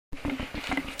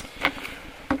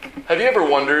Have you ever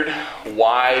wondered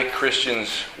why Christians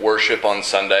worship on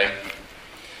Sunday?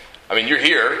 I mean, you're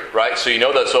here, right? So you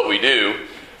know that's what we do.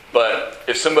 But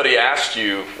if somebody asked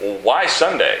you, well, why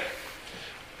Sunday?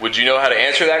 Would you know how to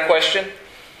answer that question?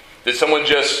 Did someone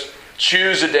just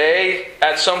choose a day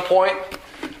at some point?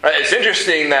 Right, it's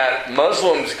interesting that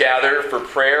Muslims gather for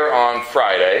prayer on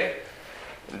Friday.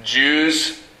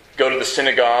 Jews go to the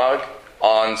synagogue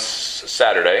on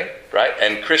Saturday, right?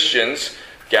 And Christians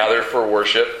gather for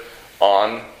worship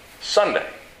on Sunday.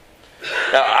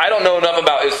 Now, I don't know enough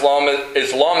about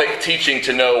Islamic teaching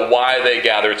to know why they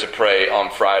gather to pray on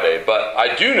Friday, but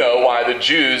I do know why the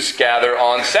Jews gather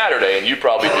on Saturday, and you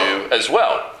probably do as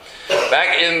well.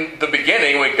 Back in the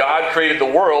beginning, when God created the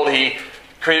world, He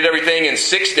created everything in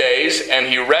 6 days, and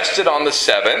He rested on the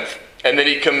seventh, and then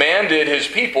He commanded His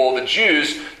people, the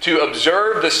Jews, to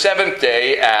observe the seventh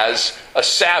day as a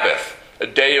Sabbath, a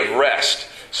day of rest.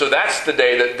 So that's the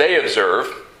day that they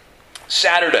observe,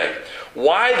 Saturday.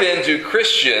 Why then do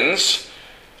Christians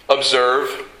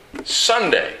observe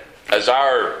Sunday as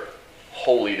our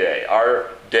holy day,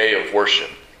 our day of worship?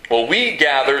 Well, we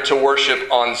gather to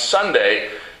worship on Sunday,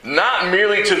 not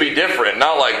merely to be different,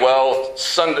 not like, well,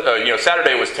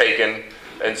 Saturday was taken,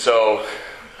 and so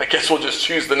I guess we'll just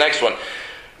choose the next one.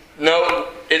 No,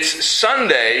 it's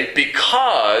Sunday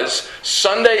because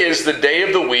Sunday is the day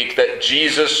of the week that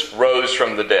Jesus rose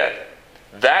from the dead.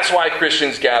 That's why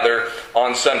Christians gather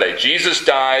on Sunday. Jesus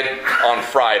died on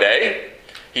Friday.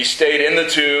 He stayed in the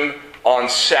tomb on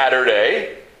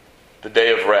Saturday, the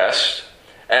day of rest,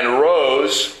 and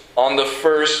rose on the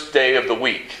first day of the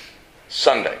week,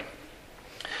 Sunday.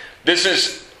 This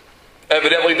is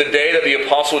evidently the day that the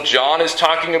Apostle John is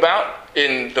talking about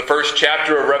in the first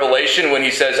chapter of Revelation when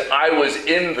he says, I was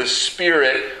in the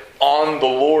Spirit on the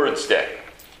Lord's day.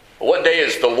 What day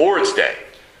is the Lord's day?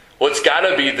 Well, it's got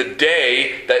to be the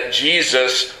day that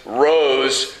Jesus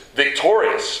rose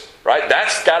victorious, right?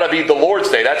 That's got to be the Lord's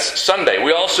day. That's Sunday.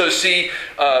 We also see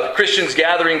Christians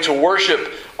gathering to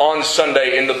worship on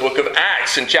Sunday in the book of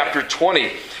Acts in chapter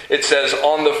 20. It says,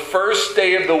 on the first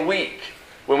day of the week,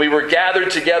 when we were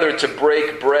gathered together to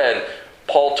break bread,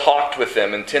 Paul talked with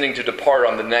them, intending to depart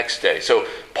on the next day. So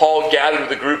Paul gathered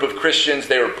with a group of Christians.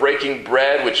 They were breaking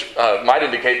bread, which might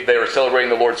indicate that they were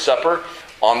celebrating the Lord's Supper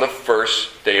on the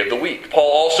first day of the week.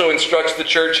 Paul also instructs the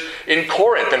church in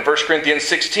Corinth in 1 Corinthians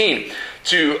 16.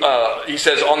 He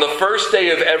says, on the first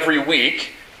day of every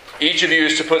week, each of you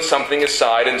is to put something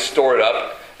aside and store it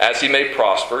up as he may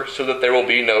prosper, so that there will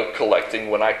be no collecting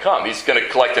when I come. He's going to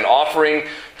collect an offering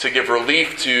to give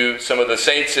relief to some of the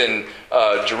saints in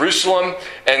Jerusalem.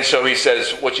 And so he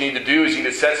says, what you need to do is you need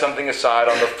to set something aside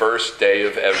on the first day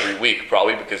of every week,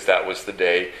 probably because that was the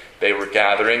day they were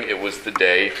gathering. It was the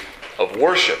day of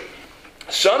worship.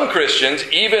 Some Christians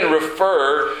even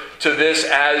refer to this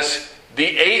as the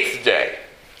eighth day.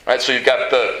 Right, so you've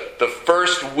got the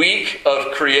first week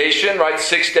of creation, right?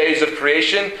 6 days of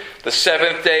creation. The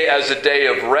seventh day as a day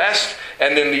of rest.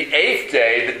 And then the eighth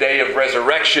day, the day of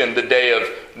resurrection, the day of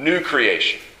new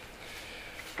creation.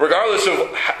 Regardless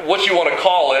of what you want to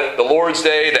call it, the Lord's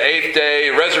Day, the eighth day,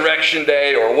 resurrection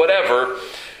day, or whatever,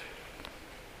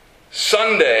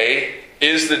 Sunday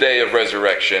is the day of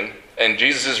resurrection. And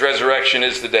Jesus' resurrection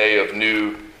is the day of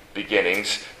new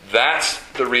beginnings. That's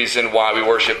the reason why we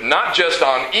worship not just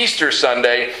on Easter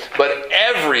Sunday, but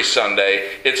every Sunday.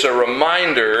 It's a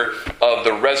reminder of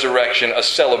the resurrection, a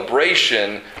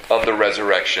celebration of the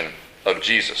resurrection of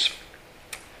Jesus.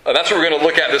 That's what we're going to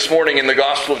look at this morning in the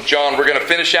Gospel of John. We're going to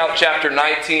finish out chapter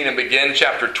 19 and begin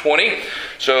chapter 20.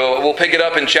 So we'll pick it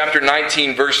up in chapter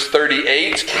 19, verse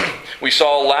 38. We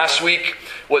saw last week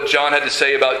what John had to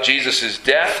say about Jesus'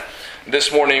 death.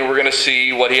 This morning we're going to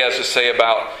see what he has to say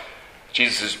about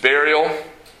Jesus' burial,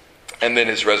 and then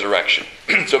his resurrection.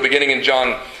 So beginning in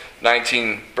John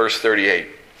 19, verse 38.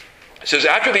 It says,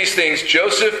 after these things,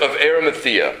 Joseph of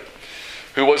Arimathea,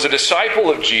 who was a disciple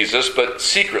of Jesus, but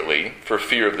secretly, for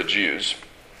fear of the Jews,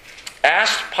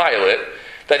 asked Pilate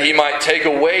that he might take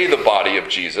away the body of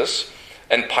Jesus,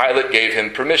 and Pilate gave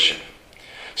him permission.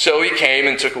 So he came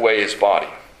and took away his body.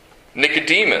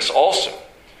 Nicodemus also,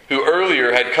 who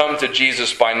earlier had come to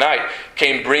Jesus by night,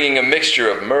 came bringing a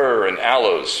mixture of myrrh and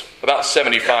aloes, about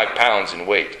 75 pounds in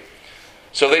weight.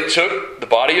 So they took the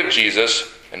body of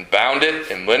Jesus and bound it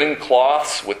in linen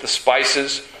cloths with the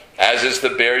spices, as is the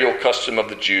burial custom of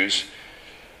the Jews.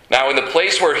 Now in the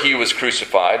place where he was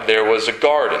crucified, there was a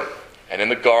garden, and in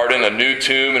the garden a new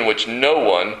tomb in which no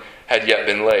one had yet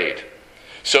been laid.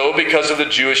 So because of the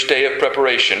Jewish day of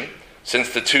preparation,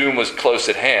 since the tomb was close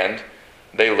at hand,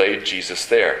 they laid Jesus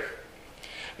there.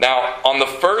 Now, on the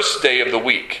first day of the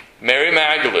week, Mary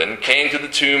Magdalene came to the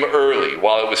tomb early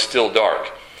while it was still dark,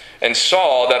 and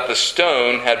saw that the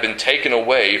stone had been taken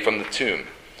away from the tomb.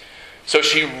 So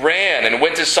she ran and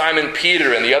went to Simon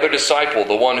Peter and the other disciple,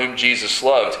 the one whom Jesus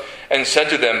loved, and said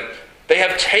to them, "They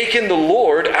have taken the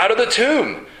Lord out of the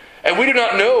tomb, and we do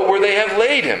not know where they have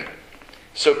laid him."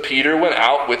 So Peter went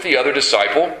out with the other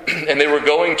disciple, and they were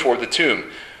going toward the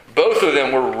tomb. Both of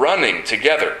them were running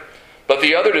together. But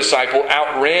the other disciple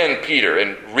outran Peter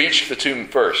and reached the tomb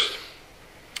first.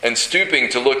 And stooping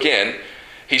to look in,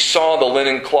 he saw the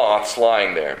linen cloths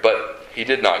lying there, but he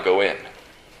did not go in.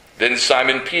 Then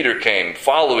Simon Peter came,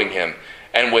 following him,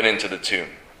 and went into the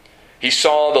tomb. He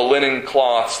saw the linen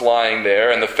cloths lying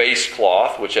there, and the face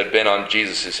cloth, which had been on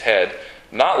Jesus' head,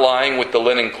 not lying with the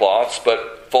linen cloths,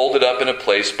 but folded up in a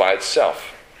place by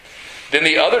itself. Then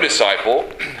the other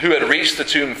disciple, who had reached the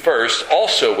tomb first,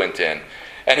 also went in,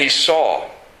 and he saw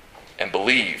and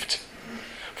believed.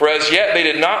 For as yet they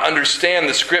did not understand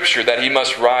the scripture that he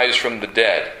must rise from the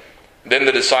dead. Then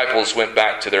the disciples went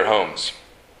back to their homes.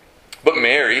 But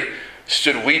Mary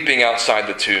stood weeping outside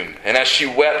the tomb, and as she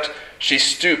wept, she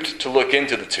stooped to look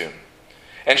into the tomb.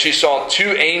 And she saw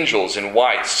 2 angels in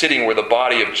white sitting where the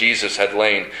body of Jesus had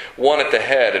lain, one at the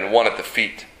head and one at the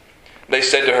feet. They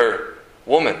said to her,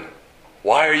 "Woman,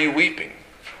 why are you weeping?"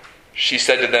 She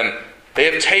said to them, "They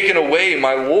have taken away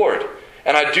my Lord,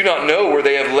 and I do not know where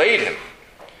they have laid him."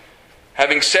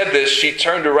 Having said this, she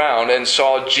turned around and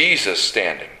saw Jesus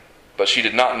standing, but she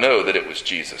did not know that it was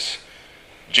Jesus.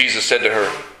 Jesus said to her,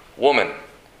 "Woman,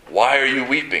 why are you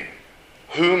weeping?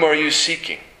 Whom are you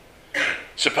seeking?"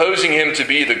 Supposing him to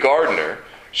be the gardener,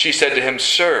 she said to him,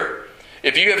 "Sir,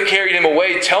 if you have carried him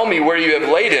away, tell me where you have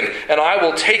laid him, and I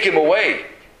will take him away."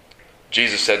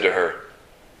 Jesus said to her,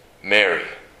 "Mary."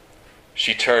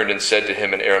 She turned and said to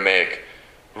him in Aramaic,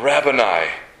 "Rabboni,"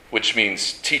 which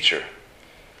means teacher.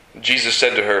 Jesus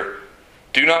said to her,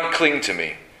 "Do not cling to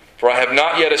me, for I have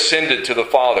not yet ascended to the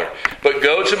Father. But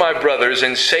go to my brothers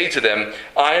and say to them,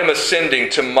 I am ascending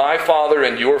to my Father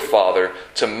and your Father,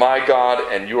 to my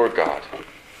God and your God."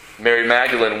 Mary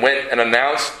Magdalene went and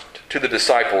announced to the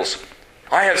disciples,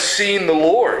 "I have seen the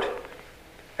Lord,"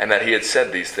 and that he had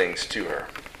said these things to her.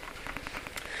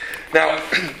 Now,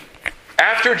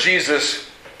 after Jesus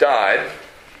died,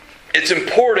 it's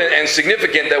important and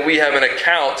significant that we have an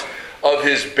account of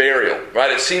his burial, right?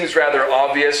 It seems rather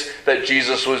obvious that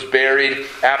Jesus was buried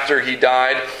after he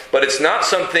died, but it's not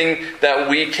something that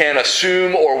we can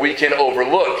assume or we can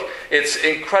overlook. It's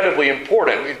incredibly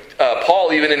important.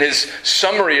 Paul, even in his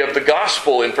summary of the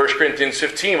gospel in 1 Corinthians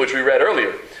 15, which we read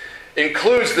earlier,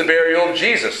 includes the burial of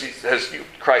Jesus. He says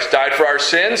Christ died for our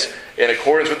sins in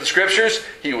accordance with the Scriptures.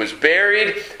 He was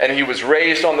buried, and he was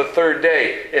raised on the 3rd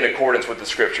day in accordance with the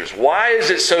Scriptures. Why is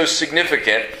it so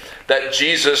significant that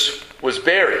Jesus was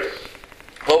buried?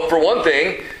 Well, for one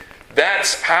thing,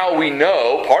 that's how we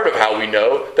know, part of how we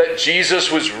know, that Jesus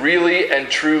was really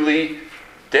and truly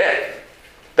dead.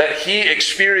 That he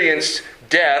experienced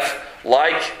death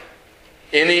like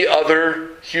any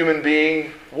other human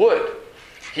being would.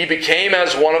 He became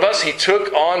as one of us. He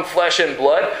took on flesh and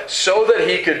blood so that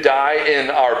he could die in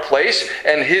our place.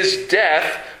 And his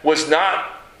death was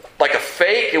not like a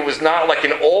fake. It was not like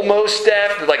an almost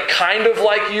death, like kind of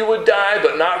like you would die,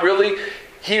 but not really.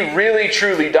 He really,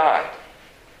 truly died.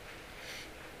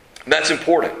 And that's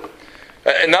important.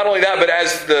 And not only that, but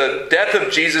as the death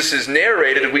of Jesus is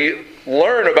narrated, we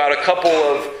learn about a couple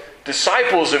of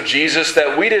disciples of Jesus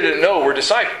that we didn't know were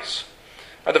disciples.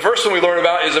 The first one we learn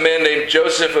about is a man named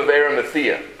Joseph of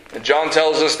Arimathea. And John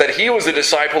tells us that he was a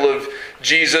disciple of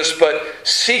Jesus, but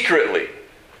secretly,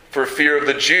 for fear of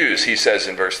the Jews, he says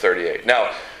in verse 38. Now,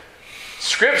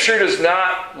 Scripture does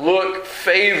not look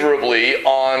favorably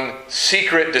on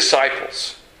secret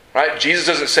disciples. Right? Jesus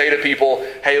doesn't say to people,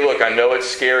 "Hey, look, I know it's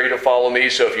scary to follow me,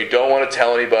 so if you don't want to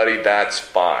tell anybody, that's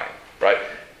fine." Right?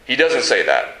 He doesn't say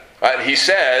that. Right? He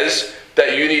says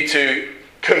that you need to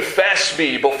confess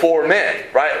me before men,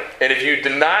 right? And if you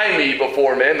deny me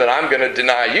before men, then I'm going to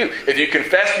deny you. If you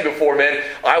confess me before men,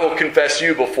 I will confess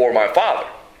you before my Father.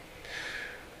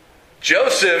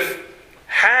 Joseph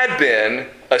had been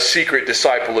a secret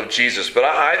disciple of Jesus, but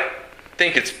I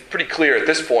think it's pretty clear at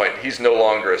this point he's no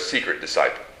longer a secret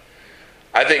disciple.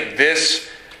 I think this,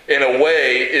 in a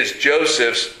way, is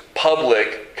Joseph's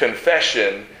public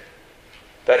confession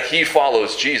that he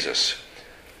follows Jesus.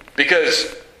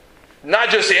 Because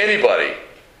not just anybody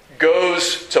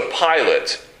goes to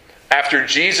Pilate after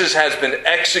Jesus has been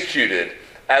executed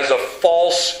as a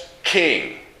false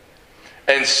king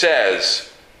and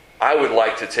says, "I would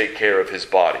like to take care of his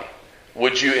body.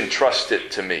 Would you entrust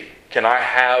it to me? Can I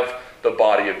have the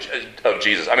body of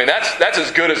Jesus. I mean, that's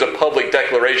as good as a public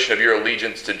declaration of your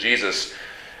allegiance to Jesus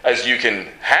as you can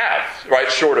have,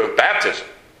 right, short of baptism.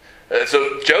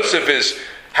 So Joseph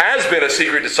has been a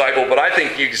secret disciple, but I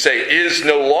think you could say is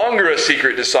no longer a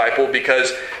secret disciple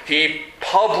because he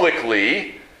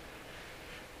publicly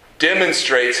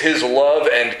demonstrates his love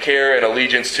and care and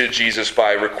allegiance to Jesus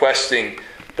by requesting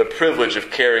the privilege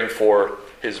of caring for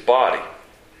his body.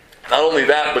 Not only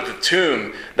that, but the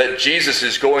tomb that Jesus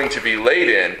is going to be laid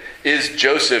in is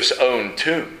Joseph's own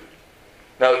tomb.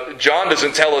 Now, John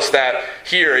doesn't tell us that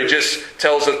here. He just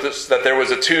tells us that there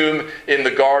was a tomb in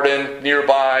the garden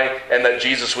nearby and that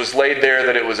Jesus was laid there,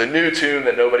 that it was a new tomb,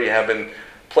 that nobody had been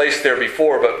placed there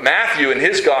before. But Matthew, in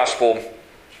his gospel,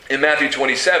 in Matthew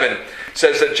 27,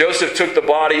 says that Joseph took the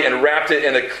body and wrapped it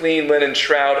in a clean linen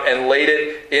shroud and laid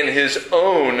it in his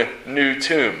own new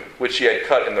tomb, which he had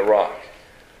cut in the rock.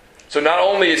 So not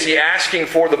only is he asking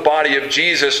for the body of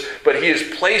Jesus, but he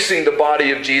is placing the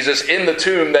body of Jesus in the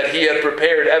tomb that he had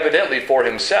prepared evidently for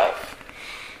himself.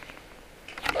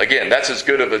 Again, that's as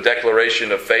good of a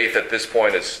declaration of faith at this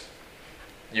point as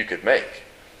you could make.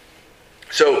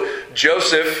 So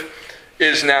Joseph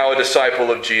is now a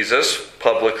disciple of Jesus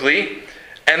publicly.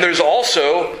 And there's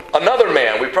also another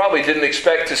man we probably didn't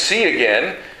expect to see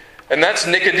again, and that's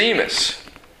Nicodemus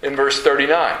in verse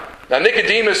 39. Now,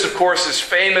 Nicodemus, of course, is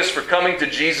famous for coming to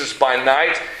Jesus by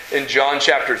night in John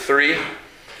chapter 3.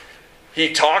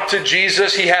 He talked to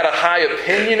Jesus. He had a high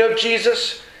opinion of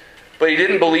Jesus, but he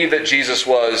didn't believe that Jesus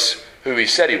was who he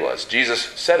said he was. Jesus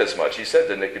said as much. He said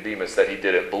to Nicodemus that he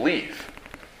didn't believe.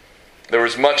 There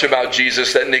was much about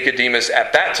Jesus that Nicodemus,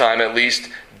 at that time at least,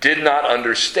 did not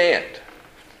understand.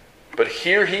 But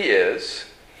here he is,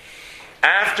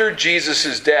 after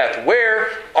Jesus' death, where,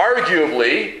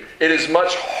 arguably, it is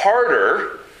much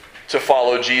harder to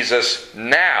follow Jesus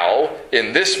now,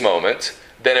 in this moment,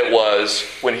 than it was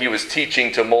when he was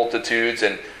teaching to multitudes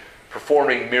and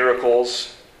performing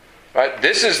miracles. Right?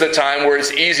 This is the time where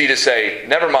it's easy to say,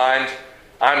 never mind,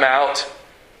 I'm out.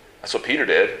 That's what Peter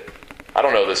did. I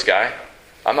don't know this guy.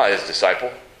 I'm not his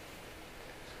disciple.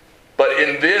 But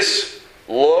in this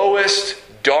lowest,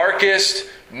 darkest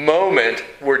moment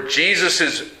where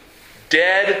Jesus'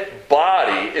 dead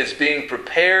body is being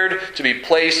prepared to be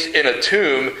placed in a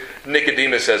tomb,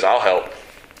 Nicodemus says, I'll help.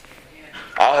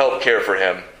 I'll help care for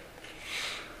him.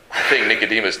 I think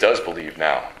Nicodemus does believe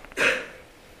now.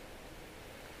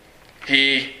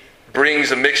 He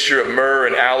brings a mixture of myrrh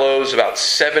and aloes, about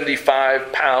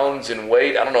 75 pounds in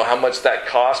weight. I don't know how much that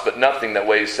costs, but nothing that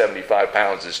weighs 75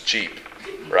 pounds is cheap,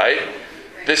 right?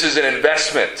 This is an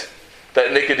investment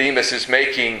that Nicodemus is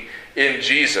making in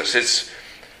Jesus. It's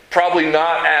probably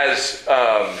not as,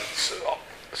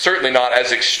 certainly not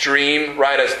as extreme,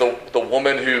 right, as the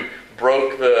woman who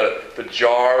broke the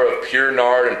jar of pure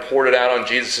nard and poured it out on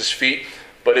Jesus' feet,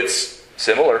 but it's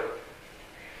similar.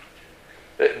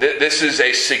 This is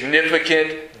a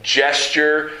significant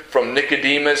gesture from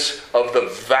Nicodemus of the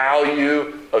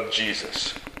value of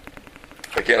Jesus.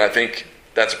 Again, I think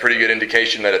that's a pretty good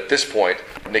indication that at this point,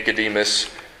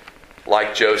 Nicodemus,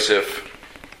 like Joseph,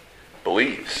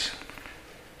 believes.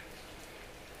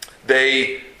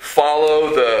 They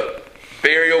follow the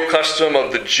burial custom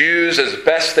of the Jews as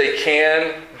best they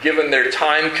can, given their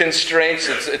time constraints.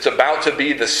 It's about to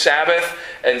be the Sabbath,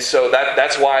 and so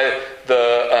that's why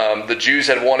the Jews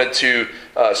had wanted to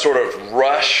sort of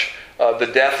rush the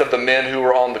death of the men who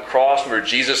were on the cross, where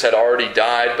Jesus had already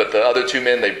died, but the other two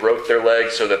men, they broke their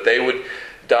legs so that they would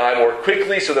die more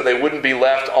quickly, so that they wouldn't be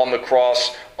left on the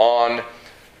cross on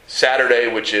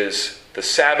Saturday, which is the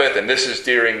Sabbath, and this is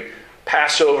during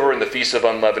Passover and the Feast of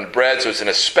Unleavened Bread, so it's an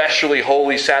especially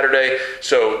holy Saturday.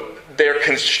 So they're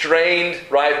constrained,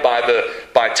 right,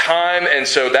 by time, and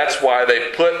so that's why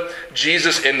they put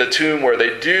Jesus in the tomb where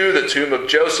they do, the tomb of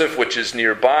Joseph, which is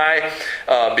nearby,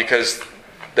 because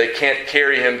they can't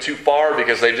carry him too far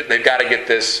because they've got to get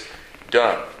this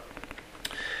done.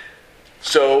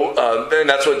 So then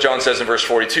that's what John says in verse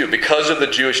 42. Because of the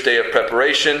Jewish day of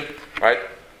preparation, right,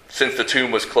 since the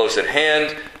tomb was close at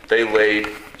hand, they laid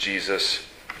Jesus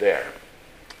there.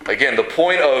 Again, the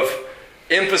point of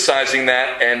emphasizing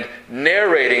that and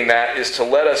narrating that is to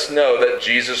let us know that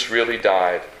Jesus really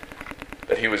died,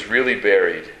 that he was really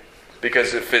buried.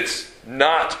 Because if it's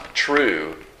not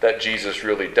true that Jesus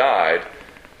really died,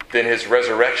 then his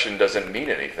resurrection doesn't mean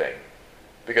anything,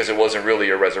 because it wasn't really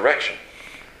a resurrection.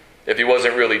 If he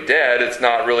wasn't really dead, it's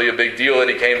not really a big deal that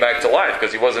he came back to life,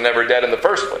 because he wasn't ever dead in the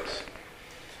first place.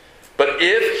 But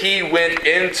if he went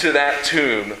into that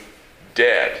tomb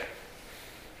dead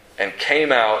and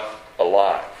came out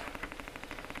alive,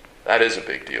 that is a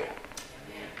big deal.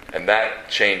 And that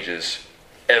changes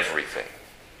everything.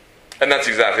 And that's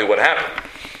exactly what happened.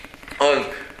 On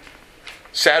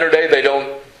Saturday, they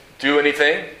don't do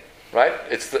anything, right?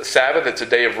 It's the Sabbath. It's a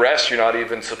day of rest. You're not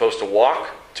even supposed to walk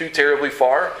too terribly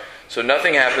far. So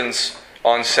nothing happens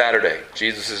on Saturday.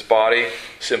 Jesus' body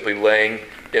simply laying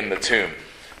in the tomb.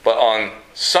 But on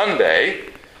Sunday,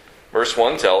 verse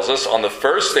 1 tells us, on the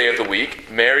first day of the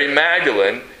week, Mary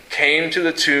Magdalene came to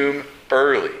the tomb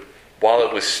early, while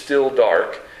it was still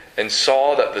dark, and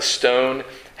saw that the stone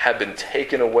had been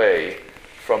taken away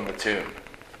from the tomb.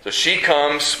 So she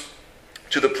comes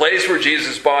to the place where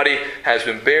Jesus' body has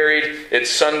been buried. It's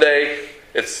Sunday.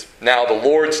 It's now the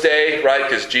Lord's Day, right?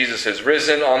 Because Jesus has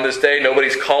risen on this day.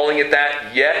 Nobody's calling it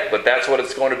that yet, but that's what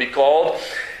it's going to be called.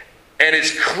 And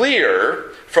it's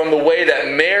clear from the way that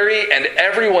Mary and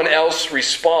everyone else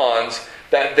responds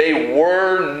that they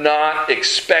were not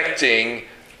expecting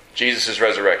Jesus'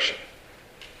 resurrection.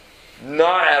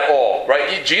 Not at all,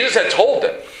 right? Jesus had told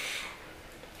them,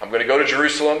 I'm going to go to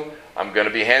Jerusalem. I'm going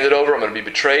to be handed over. I'm going to be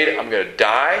betrayed. I'm going to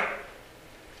die.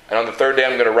 And on the third day,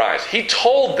 I'm going to rise. He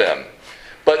told them,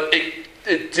 but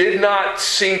it did not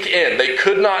sink in. They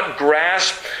could not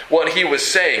grasp what he was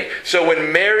saying. So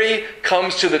when Mary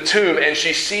comes to the tomb and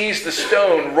she sees the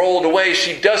stone rolled away,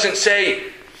 she doesn't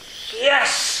say,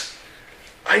 yes,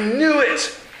 I knew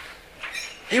it.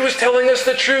 He was telling us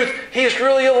the truth. He's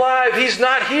really alive. He's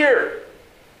not here.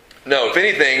 No, if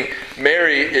anything,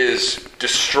 Mary is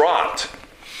distraught.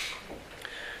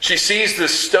 She sees the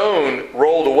stone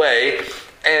rolled away,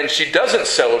 and she doesn't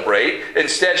celebrate.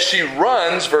 Instead, she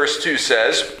runs, verse 2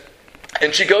 says,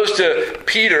 and she goes to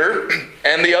Peter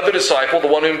and the other disciple, the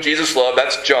one whom Jesus loved.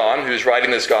 That's John, who's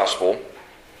writing this gospel.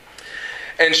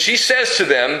 And she says to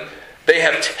them, they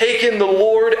have taken the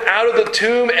Lord out of the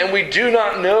tomb, and we do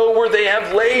not know where they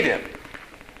have laid him.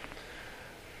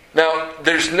 Now,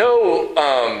 there's no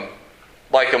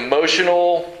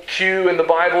emotional cue in the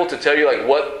Bible to tell you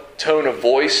what tone of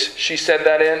voice she said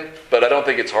that in, but I don't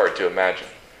think it's hard to imagine.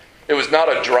 It was not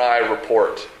a dry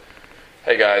report.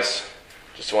 Hey guys,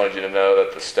 just wanted you to know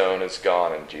that the stone is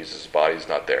gone and Jesus' body is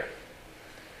not there.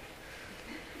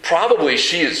 Probably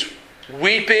she is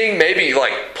weeping, maybe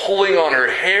pulling on her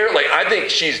hair. I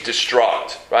think she's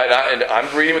distraught, right? And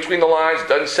I'm reading between the lines, it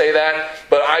doesn't say that,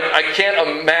 but I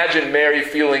can't imagine Mary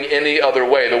feeling any other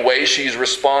way, the way she's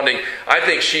responding. I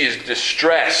think she is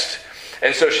distressed.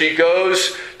 And so she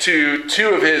goes to two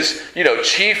of his,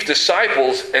 chief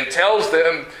disciples and tells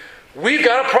them, we've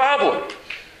got a problem.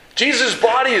 Jesus'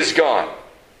 body is gone.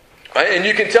 And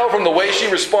you can tell from the way she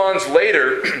responds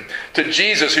later to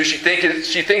Jesus, who she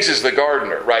thinks is the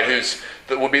gardener, right?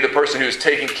 That will be the person who's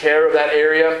taking care of that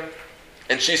area.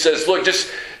 And she says, look,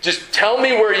 just tell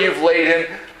me where you've laid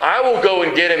him. I will go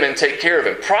and get him and take care of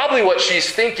him. Probably what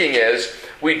she's thinking is,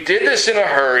 we did this in a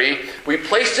hurry. We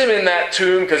placed him in that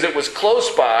tomb because it was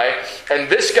close by. And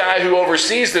this guy who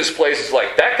oversees this place is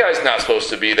like, that guy's not supposed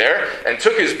to be there. And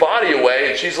took his body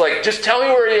away. And she's like, just tell me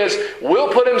where he is.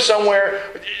 We'll put him somewhere.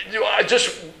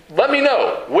 Just let me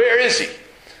know. Where is he?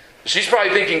 She's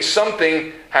probably thinking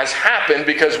something has happened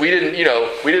because we didn't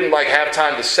have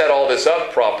time to set all this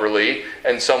up properly.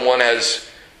 And someone has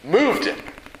moved him.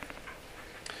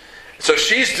 So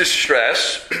she's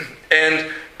distressed.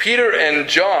 And Peter and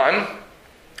John,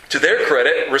 to their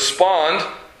credit, respond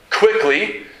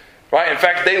quickly, right? In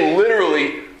fact, they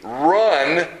literally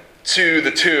run to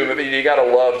the tomb. I mean, you got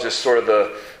to love just sort of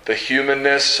the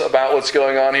humanness about what's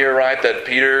going on here, right? That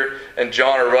Peter and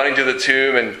John are running to the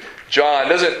tomb, and John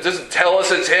doesn't tell us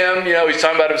it's him. He's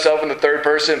talking about himself in the third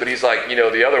person, but he's like,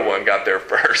 the other one got there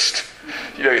first.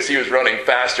 Because he was running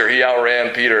faster. He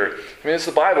outran Peter. I mean, it's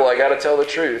the Bible. I got to tell the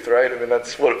truth, right? I mean,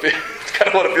 that's what it's kind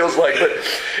of what it feels like. But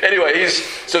anyway,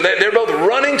 so they're both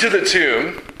running to the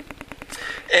tomb,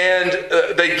 and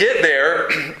they get there,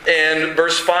 and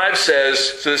verse 5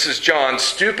 says, so this is John,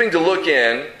 stooping to look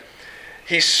in,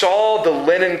 he saw the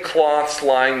linen cloths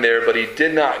lying there, but he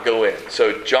did not go in.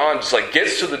 So John just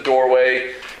gets to the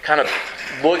doorway, kind of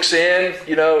looks in,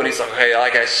 and he's like, hey,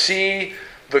 I see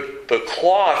the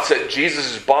cloths that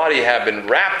Jesus' body had been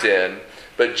wrapped in,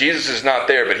 but Jesus is not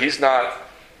there, but he's not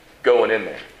going in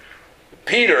there.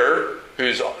 Peter,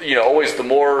 who's always the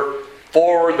more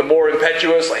forward, the more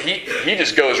impetuous, he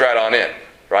just goes right on in,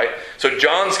 right? So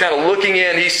John's kind of looking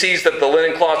in, he sees that the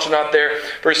linen cloths are not there.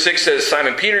 Verse 6 says,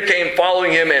 Simon Peter came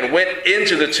following him and went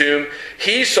into the tomb.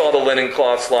 He saw the linen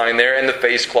cloths lying there and the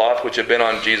face cloth which had been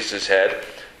on Jesus' head,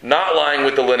 not lying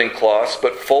with the linen cloths,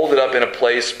 but folded up in a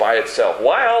place by itself.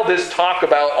 Why all this talk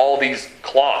about all these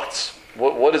cloths?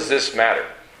 What does this matter?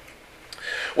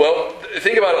 Well,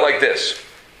 think about it like this.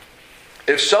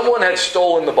 If someone had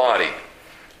stolen the body,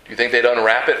 do you think they'd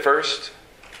unwrap it first?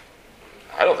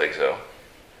 I don't think so.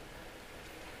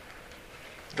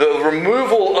 The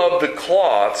removal of the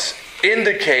cloths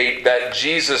indicate that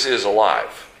Jesus is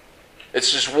alive.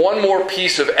 It's just one more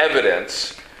piece of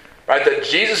evidence, right, that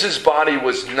Jesus' body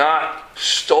was not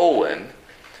stolen,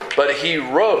 but he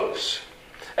rose.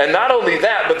 And not only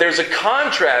that, but there's a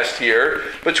contrast here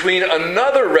between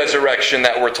another resurrection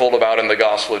that we're told about in the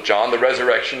Gospel of John, the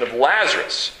resurrection of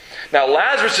Lazarus. Now,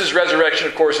 Lazarus' resurrection,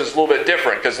 of course, is a little bit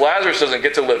different because Lazarus doesn't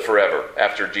get to live forever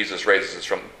after Jesus raises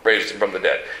him from the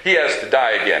dead. He has to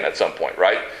die again at some point,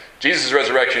 right? Jesus'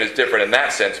 resurrection is different in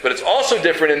that sense, but it's also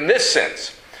different in this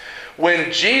sense.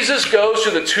 When Jesus goes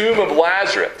to the tomb of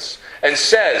Lazarus and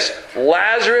says,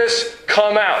 "Lazarus,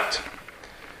 come out,"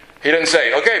 he doesn't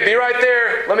say, "Okay, be right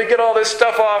there. Let me get all this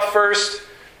stuff off first."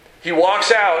 He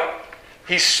walks out.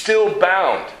 He's still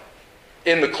bound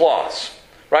in the cloths,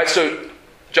 right? So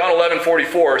John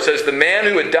 11:44 says, "The man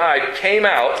who had died came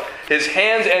out, his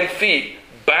hands and feet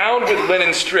bound with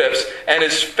linen strips, and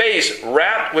his face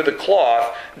wrapped with a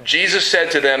cloth. Jesus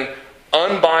said to them,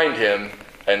 'Unbind him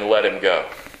and let him go.'"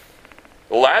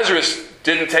 Lazarus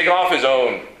didn't take off his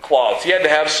own cloths. He had to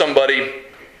have somebody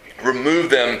remove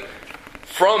them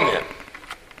from him.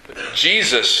 But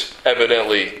Jesus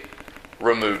evidently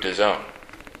removed his own.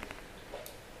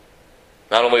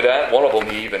 Not only that, one of them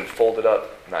he even folded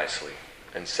up nicely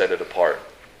and set it apart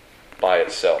by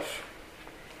itself.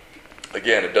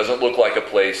 Again, it doesn't look like a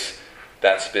place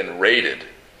that's been raided.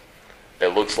 It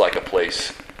looks like a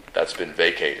place that's been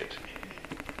vacated.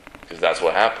 Because that's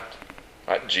what happened.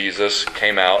 Right? Jesus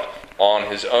came out on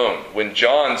his own. When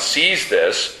John sees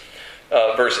this,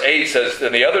 verse 8 says,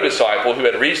 "Then the other disciple who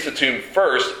had reached the tomb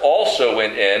first also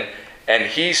went in, and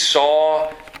he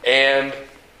saw and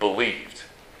believed."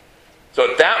 So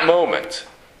at that moment,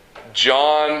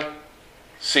 John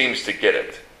seems to get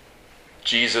it.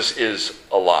 Jesus is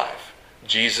alive.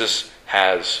 Jesus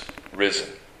has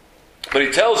risen. But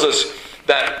he tells us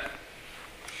that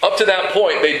up to that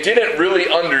point, they didn't really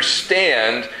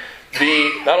understand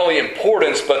the not only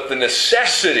importance, but the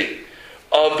necessity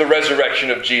of the resurrection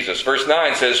of Jesus. Verse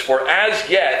 9 says, "For as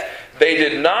yet they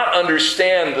did not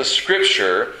understand the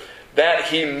scripture that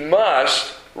he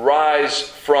must rise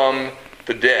from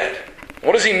the dead."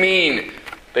 What does he mean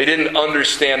they didn't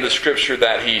understand the scripture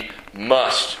that he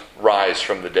must rise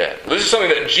from the dead? This is something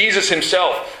that Jesus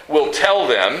himself will tell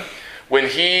them when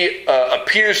he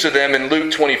appears to them in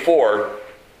Luke 24,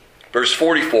 verse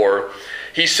 44.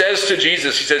 He says to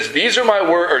Jesus, he says, "These are my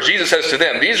words," or Jesus says to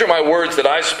them, "These are my words that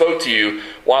I spoke to you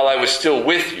while I was still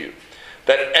with you,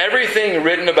 that everything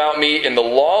written about me in the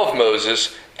law of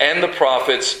Moses and the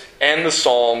prophets and the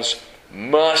Psalms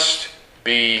must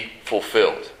be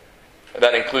fulfilled."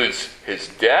 That includes his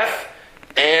death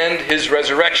and his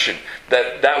resurrection.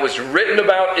 That was written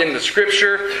about in the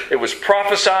scripture, it was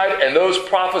prophesied, and those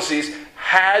prophecies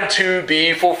had to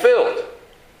be fulfilled.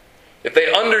 If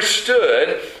they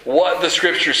understood what the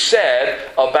scripture said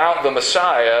about the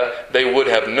Messiah, they would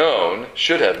have known,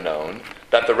 should have known,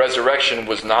 that the resurrection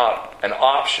was not an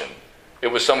option. It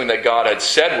was something that God had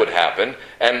said would happen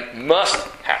and must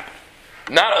happen.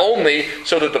 Not only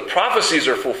so that the prophecies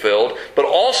are fulfilled, but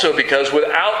also because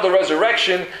without the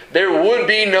resurrection, there would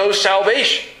be no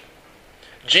salvation.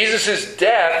 Jesus'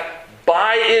 death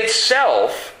by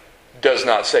itself does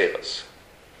not save us.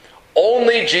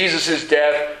 Only Jesus'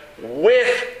 death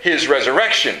with his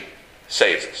resurrection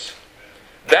saves us.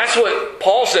 That's what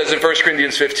Paul says in 1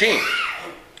 Corinthians 15.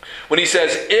 When he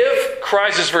says, if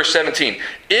Christ, is verse 17,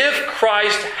 "If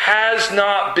Christ has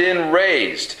not been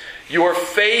raised, your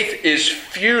faith is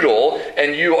futile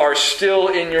and you are still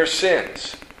in your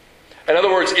sins." In other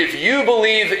words, if you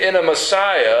believe in a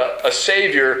Messiah, a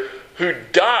Savior who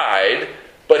died,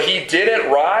 but he didn't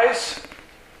rise,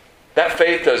 that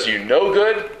faith does you no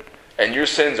good and your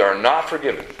sins are not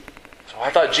forgiven. So I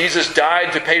thought Jesus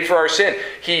died to pay for our sin.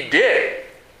 He did.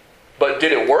 But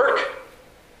did it work?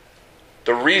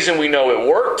 The reason we know it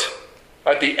worked,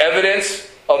 right, the evidence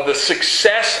of the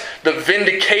success, the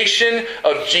vindication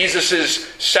of Jesus'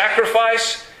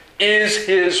 sacrifice is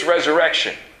his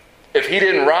resurrection. If he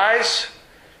didn't rise,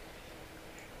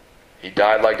 he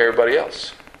died like everybody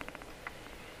else.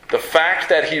 The fact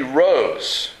that he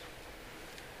rose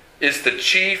is the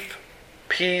chief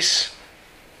piece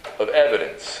of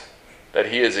evidence that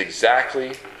he is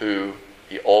exactly who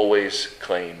he always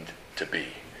claimed to be.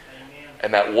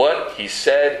 And that what he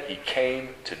said he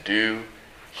came to do,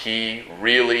 he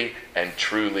really and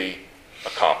truly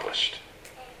accomplished.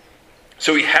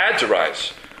 So he had to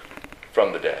rise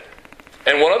from the dead.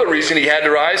 And one other reason he had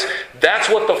to rise, that's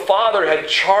what the Father had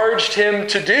charged him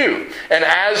to do. And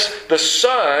as the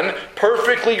Son,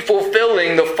 perfectly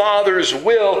fulfilling the Father's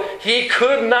will, he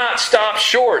could not stop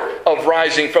short of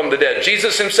rising from the dead.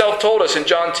 Jesus himself told us in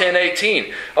John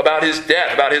 10:18 about his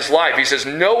death, about his life. He says,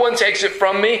 "No one takes it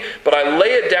from me, but I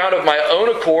lay it down of my own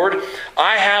accord.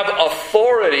 I have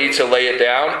authority to lay it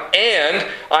down, and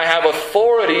I have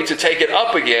authority to take it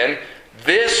up again.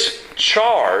 This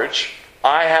charge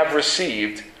I have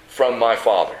received from my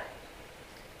Father."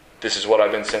 This is what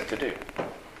I've been sent to do.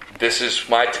 This is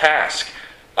my task.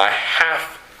 I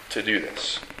have to do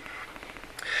this.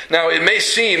 Now, it may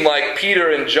seem like Peter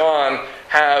and John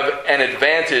have an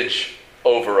advantage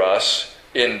over us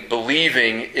in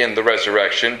believing in the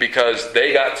resurrection because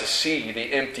they got to see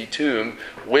the empty tomb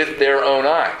with their own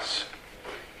eyes.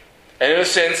 And in a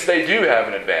sense, they do have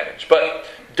an advantage. But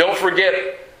don't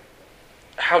forget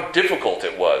how difficult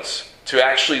it was to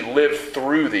actually live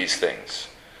through these things.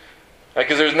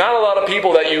 Because there's not a lot of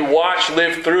people that you watch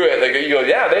live through it. You go,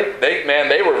 yeah,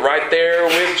 they were right there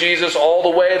with Jesus all the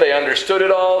way. They understood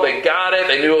it all. They got it.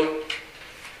 They knew it.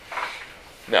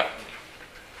 No.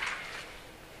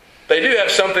 They do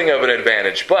have something of an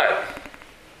advantage. But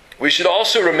we should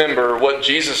also remember what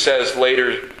Jesus says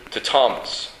later to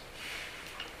Thomas.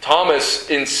 Thomas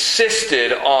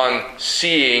insisted on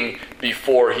seeing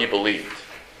before he believed.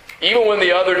 Even when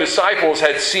the other disciples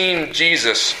had seen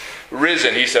Jesus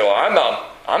risen, he said, well,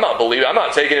 I'm not believing. I'm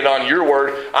not taking it on your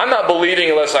word. I'm not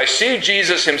believing unless I see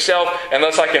Jesus himself,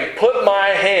 unless I can put my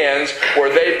hands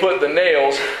where they put the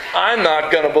nails. I'm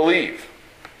not going to believe.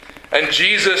 And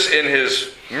Jesus, in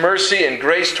his mercy and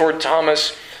grace toward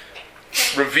Thomas,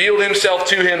 revealed himself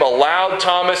to him, allowed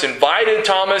Thomas, invited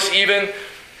Thomas even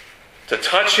to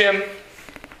touch him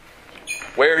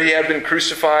where he had been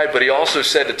crucified. But he also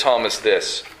said to Thomas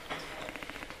this,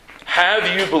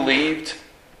 "Have you believed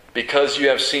because you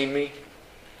have seen me?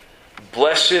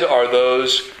 Blessed are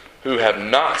those who have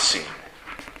not seen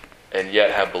and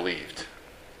yet have believed."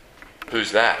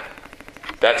 Who's that?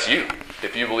 That's you,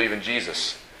 if you believe in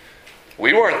Jesus.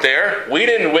 We weren't there. We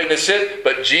didn't witness it.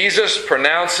 But Jesus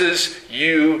pronounces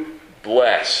you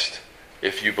blessed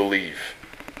if you believe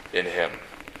in him.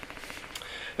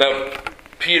 Now,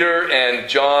 Peter and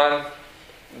John,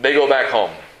 they go back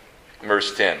home.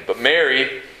 Verse 10. But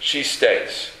Mary, she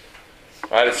stays.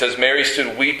 Right? It says, Mary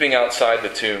stood weeping outside the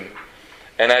tomb.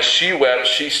 And as she wept,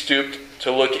 she stooped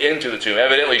to look into the tomb.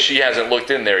 Evidently, she hasn't looked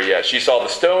in there yet. She saw the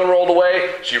stone rolled away.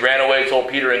 She ran away, told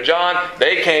Peter and John.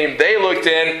 They came, they looked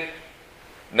in.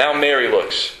 Now Mary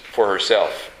looks for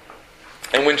herself.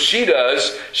 And when she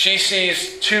does, she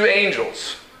sees two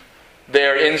angels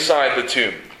there inside the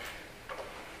tomb.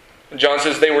 John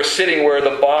says they were sitting where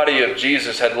the body of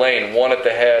Jesus had lain, one at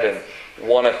the head and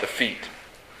one at the feet.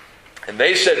 And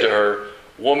they said to her,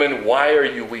 "Woman, why are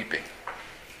you weeping?"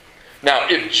 Now,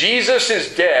 if Jesus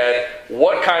is dead,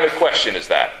 what kind of question is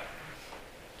that?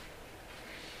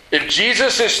 If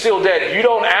Jesus is still dead, you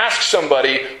don't ask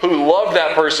somebody who loved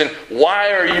that person,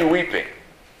 "Why are you weeping?"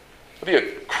 That'd be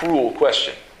a cruel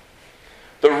question.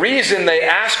 The reason they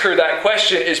ask her that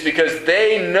question is because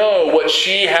they know what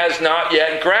she has not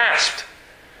yet grasped.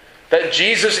 That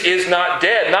Jesus is not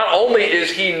dead. Not only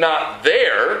is he not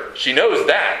there, she knows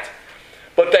that,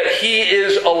 but that he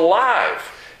is alive.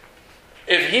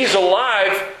 If he's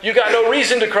alive, you got no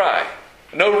reason to cry.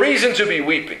 No reason to be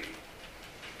weeping.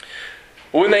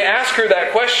 When they ask her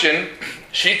that question,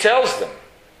 she tells them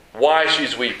why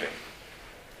she's weeping.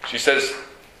 She says,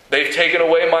 "They've taken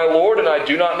away my Lord, and I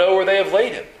do not know where they have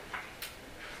laid him."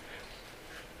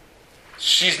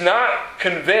 She's not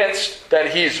convinced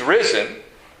that he's risen.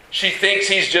 She thinks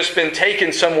he's just been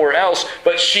taken somewhere else,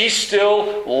 but she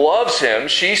still loves him.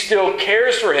 She still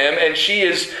cares for him, and she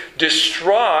is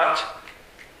distraught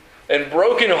and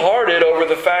brokenhearted over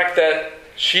the fact that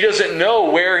she doesn't know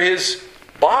where his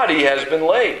body has been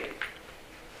laid.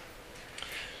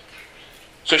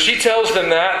 So she tells them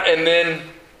that, and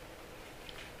then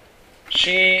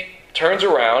she turns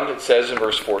around, it says in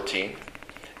verse 14,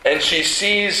 and she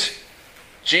sees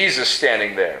Jesus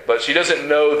standing there, but she doesn't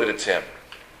know that it's him.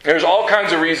 There's all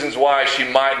kinds of reasons why she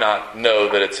might not know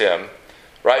that it's him,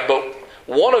 right? But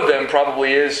one of them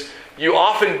probably is you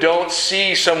often don't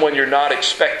see someone you're not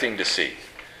expecting to see.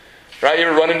 Right? You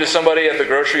ever run into somebody at the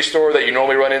grocery store that you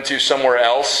normally run into somewhere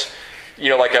else,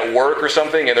 like at work or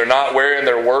something, and they're not wearing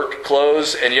their work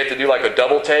clothes, and you have to do like a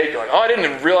double take. You're like, "Oh, I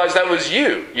didn't realize that was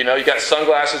you." You got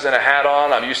sunglasses and a hat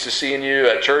on. I'm used to seeing you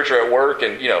at church or at work,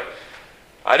 and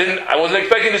I wasn't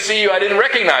expecting to see you. I didn't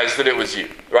recognize that it was you,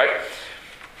 right?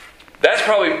 That's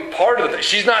probably part of it.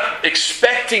 She's not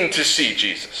expecting to see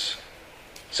Jesus.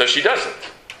 So she doesn't.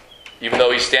 even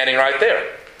though he's standing right there.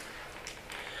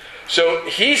 So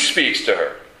he speaks to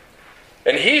her.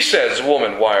 And he says,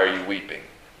 "Woman, why are you weeping?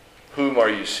 Whom are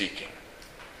you seeking?"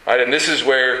 Right? And this is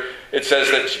where it says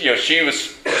that she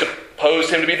was supposed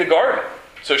him to be the gardener.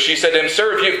 So she said to him,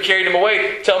 "Sir, if you have carried him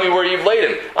away, tell me where you've laid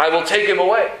him. I will take him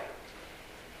away."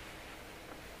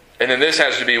 And then this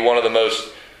has to be one of the most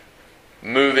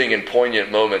moving and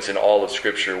poignant moments in all of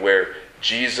Scripture, where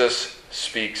Jesus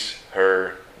speaks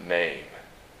her name.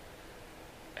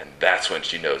 And that's when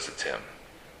she knows it's him.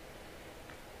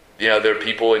 There are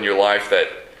people in your life that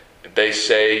they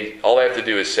say, all they have to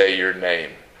do is say your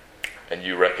name, and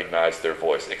you recognize their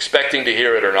voice, expecting to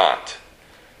hear it or not.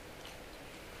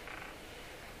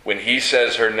 When he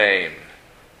says her name,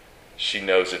 she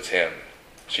knows it's him.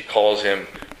 She calls him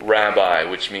Rabbi,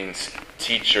 which means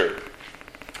teacher,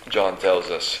 John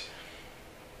tells us.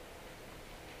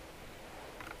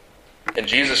 And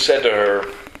Jesus said to her,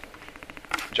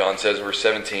 John says, verse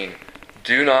 17,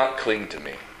 "Do not cling to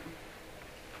me."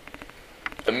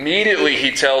 Immediately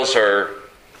he tells her,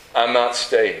 "I'm not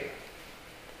staying.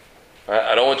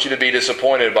 I don't want you to be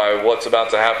disappointed by what's about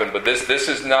to happen, but this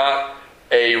is not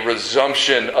a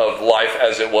resumption of life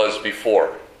as it was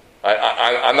before.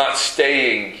 I'm not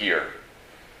staying here."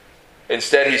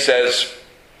 Instead, he says,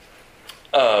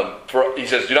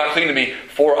 "Do not cling to me,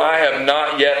 for I have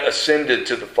not yet ascended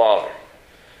to the Father.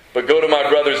 But go to my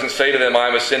brothers and say to them, I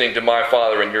am ascending to my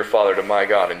Father and your Father, to my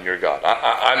God and your God."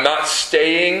 I'm not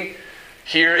staying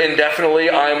here indefinitely.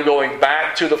 I'm going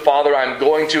back to the Father. I'm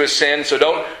going to ascend. So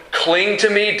don't cling to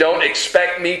me. Don't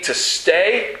expect me to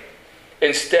stay.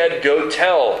 Instead, go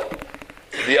tell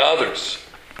the others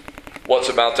what's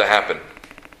about to happen.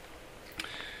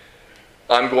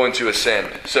 I'm going to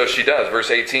ascend. So she does.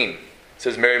 Verse 18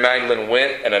 says, Mary Magdalene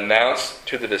went and announced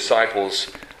to the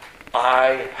disciples,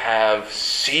 "I have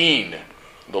seen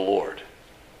the Lord."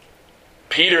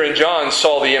 Peter and John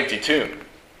saw the empty tomb.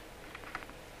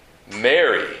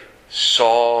 Mary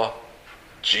saw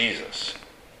Jesus.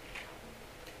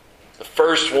 The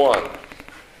first one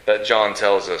that John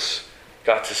tells us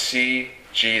got to see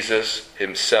Jesus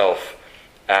himself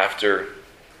after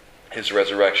his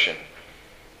resurrection.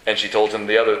 And she tells him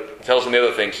the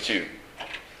other things too,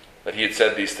 that he had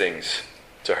said these things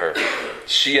to her.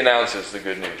 She announces the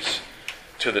good news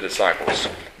to the disciples.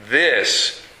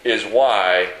 This is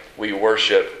why we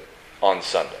worship on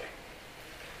Sunday.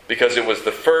 Because it was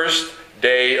the first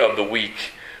day of the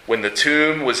week when the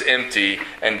tomb was empty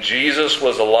and Jesus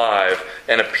was alive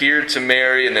and appeared to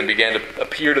Mary and then began to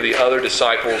appear to the other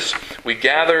disciples. We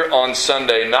gather on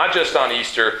Sunday, not just on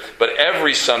Easter, but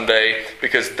every Sunday,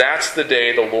 because that's the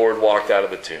day the Lord walked out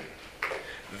of the tomb.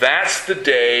 That's the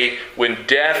day when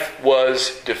death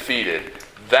was defeated.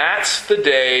 That's the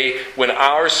day when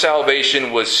our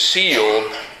salvation was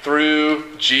sealed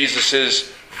through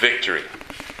Jesus' victory.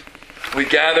 We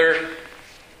gather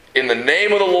in the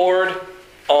name of the Lord,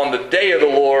 on the day of the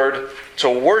Lord, to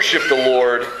worship the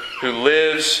Lord who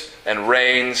lives and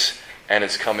reigns and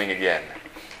is coming again.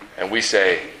 And we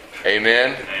say,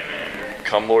 Amen. Amen.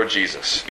 Come, Lord Jesus.